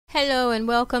Hello and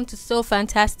welcome to So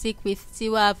Fantastic with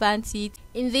Tiwa Avanti.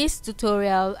 In this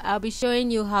tutorial, I'll be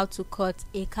showing you how to cut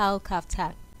a cowl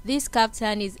kaftan. This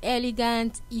kaftan is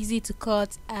elegant, easy to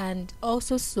cut and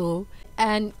also sew,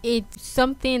 and it's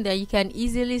something that you can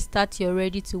easily start your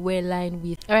ready to wear line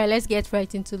with. Alright, let's get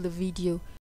right into the video.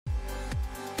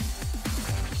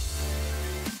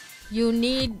 You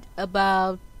need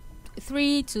about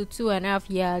 3 to 2.5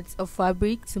 yards of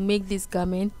fabric to make this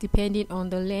garment, depending on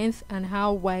the length and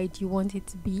how wide you want it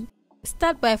to be.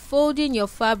 Start by folding your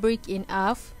fabric in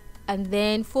half and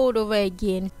then fold over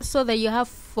again so that you have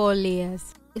 4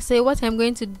 layers. So what I'm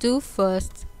going to do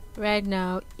first right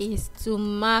now is to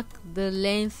mark the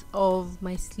length of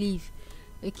my sleeve.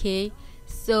 Okay,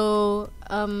 so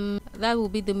that will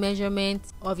be the measurement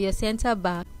of your center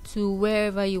back to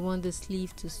wherever you want the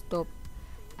sleeve to stop.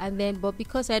 And then, but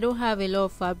because I don't have a lot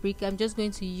of fabric, I'm just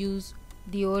going to use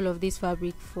the whole of this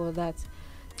fabric for that.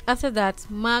 After that,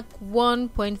 mark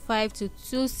 1.5 to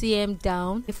 2 cm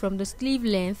down from the sleeve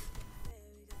length,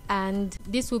 and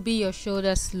this will be your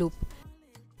shoulder slope.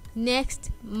 Next,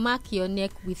 mark your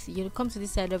neck width. You come to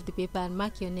this side of the paper and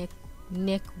mark your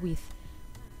neck width.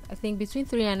 I think between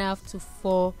 3.5 to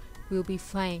 4 will be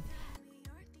fine.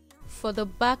 For the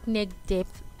back neck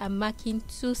depth, I'm marking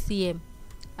 2 cm.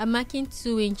 I'm marking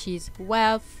 2 inches,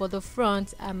 while for the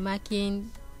front I'm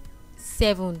marking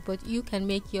 7, but you can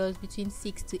make yours between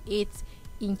 6 to 8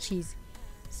 inches.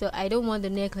 So I don't want the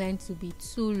neckline to be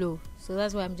too low, so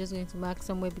that's why I'm just going to mark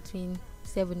somewhere between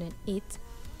 7 and 8.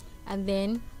 And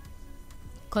then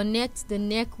connect the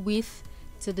neck width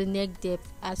to the neck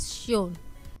depth as shown.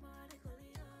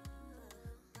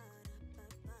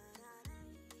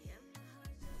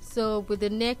 So with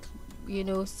the neck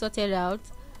sorted out,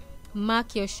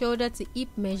 mark your shoulder to hip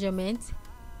measurement.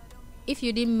 If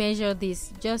you didn't measure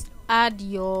this, just add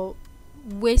your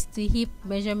waist to hip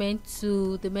measurement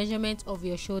to the measurement of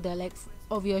your shoulder, like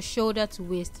of your shoulder to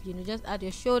waist. Just add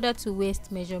your shoulder to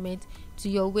waist measurement to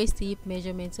your waist to hip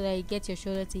measurement so that you get your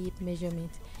shoulder to hip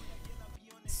measurement.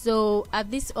 So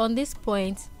on this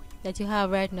point that you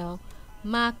have right now,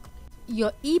 mark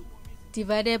your hip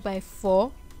divided by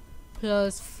 4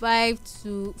 plus 4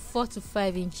 to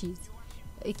 5 inches.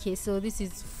 Okay, so this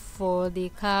is for the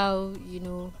cowl,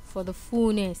 for the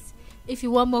fullness. If you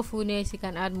want more fullness, you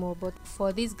can add more, but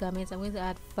for this garment I'm going to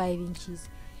add 5 inches.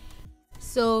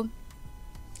 So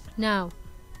now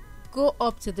go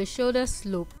up to the shoulder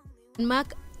slope and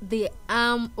mark the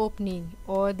arm opening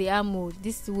or the armhole.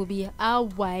 This will be how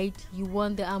wide you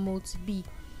want the armhole to be.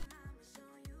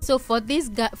 So for this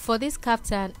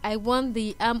kaftan, I want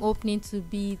the arm opening to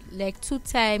be like 2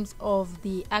 times of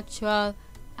the actual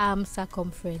arm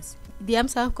circumference. The arm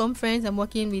circumference I'm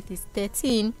working with is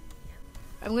 13.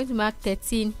 I'm going to mark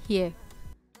 13 here.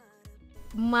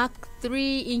 Mark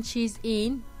 3 inches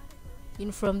in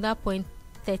from that point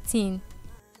 13.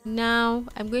 Now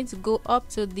I'm going to go up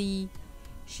to the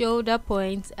shoulder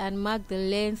point and mark the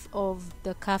length of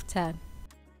the kaftan.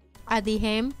 At the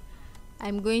hem,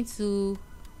 I'm going to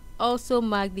also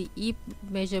mark the hip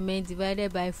measurement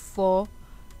divided by 4,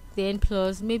 then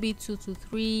plus maybe 2 to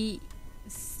 3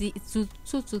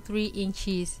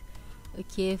 inches,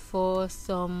 okay, so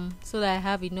that I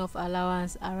have enough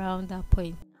allowance around that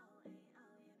point.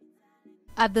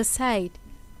 At the side,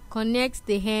 connect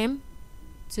the hem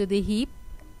to the hip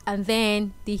and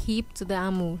then the hip to the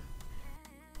armhole,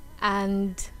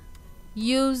 and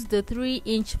use the 3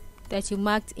 inch that you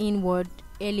marked inward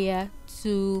earlier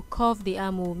to curve the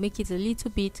armhole. Make it a little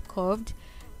bit curved,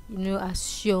 as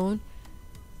shown.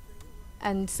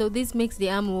 And so this makes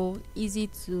the armhole easy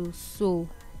to sew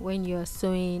when you're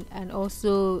sewing, and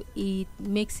also it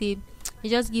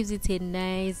just gives it a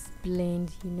nice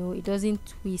blend. It doesn't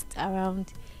twist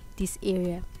around this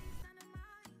area.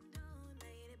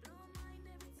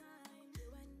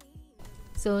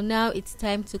 So now it's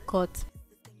time to cut.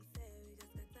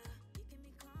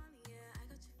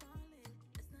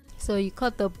 So you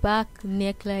cut the back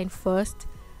neckline first.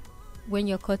 When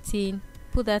you're cutting,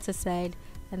 put that aside,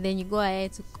 and then you go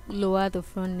ahead to lower the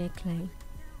front neckline.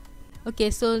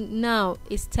 Okay, so now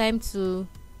it's time to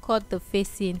cut the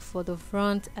facing for the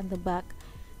front and the back.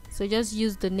 So just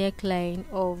use the neckline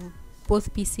of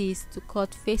both pieces to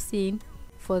cut facing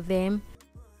for them,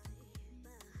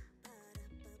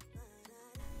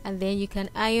 and then you can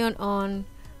iron on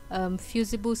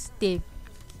fusible stay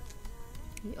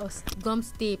or gum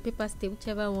stay, paper stay,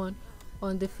 whichever one,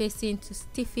 on the facing to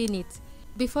stiffen it.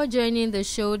 Before joining the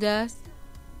shoulders,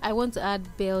 I want to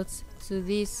add belts to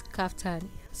this kaftan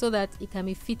so that it can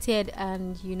be fitted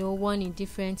and worn in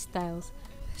different styles.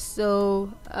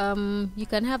 So you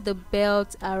can have the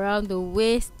belt around the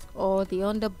waist or the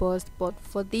underbust, but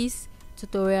for this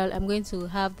tutorial I'm going to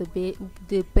have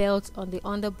the belt on the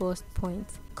underbust point.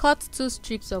 Cut 2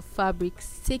 strips of fabric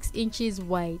 6 inches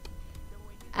wide,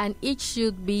 and each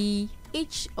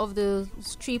of the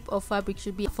strip of fabric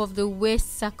should be half of the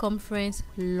waist circumference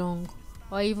long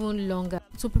or even longer.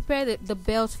 To prepare the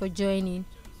belt for joining,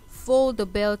 fold the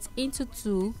belt into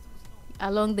 2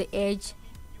 along the edge,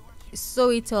 sew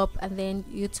it up, and then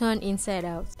you turn inside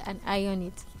out and iron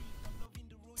it.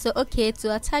 So okay,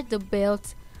 to attach the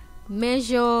belt,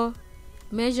 measure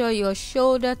your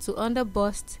shoulder to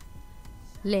underbust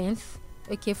length,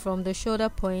 okay, from the shoulder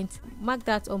point. Mark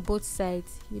that on both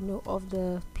sides, of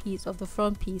the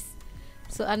front piece.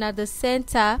 So, and at the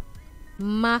center,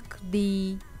 mark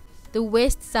the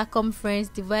waist circumference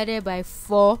divided by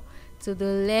 4 to the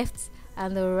left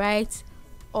and the right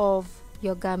of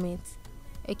your garment.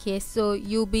 Okay, so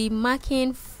you'll be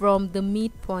marking from the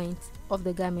midpoint of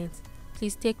the garment.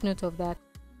 Please take note of that.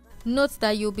 Note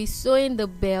that you'll be sewing the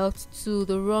belt to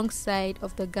the wrong side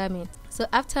of the garment. So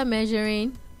after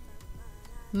measuring,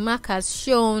 mark as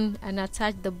shown and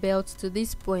attach the belt to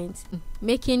this point,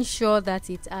 making sure that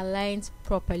it aligns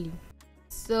properly.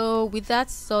 So with that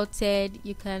sorted,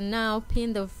 you can now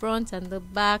pin the front and the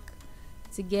back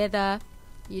together,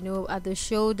 at the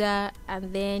shoulder,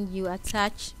 and then you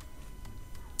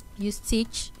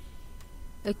stitch,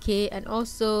 okay, and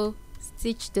also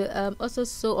stitch the also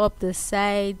sew up the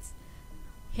sides,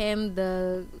 hem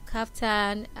the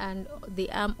kaftan and the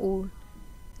armhole.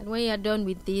 And when you are done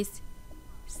with this,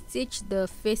 stitch the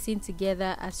facing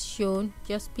together as shown.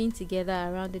 Just pin together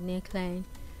around the neckline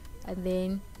and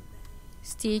then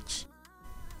stitch,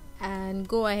 and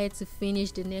go ahead to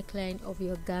finish the neckline of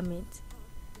your garment.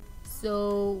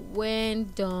 So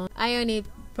when done, iron it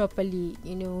properly.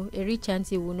 A rich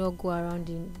auntie will not go around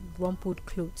in rumpled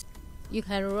clothes. You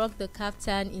can rock the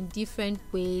kaftan in different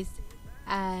ways,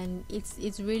 and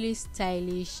it's really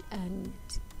stylish and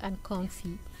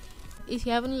comfy. If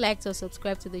you haven't liked or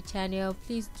subscribed to the channel,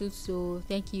 please do so.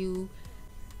 Thank you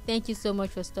so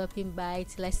much for stopping by.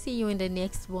 Till I see you in the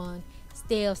next one.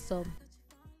 Stay awesome.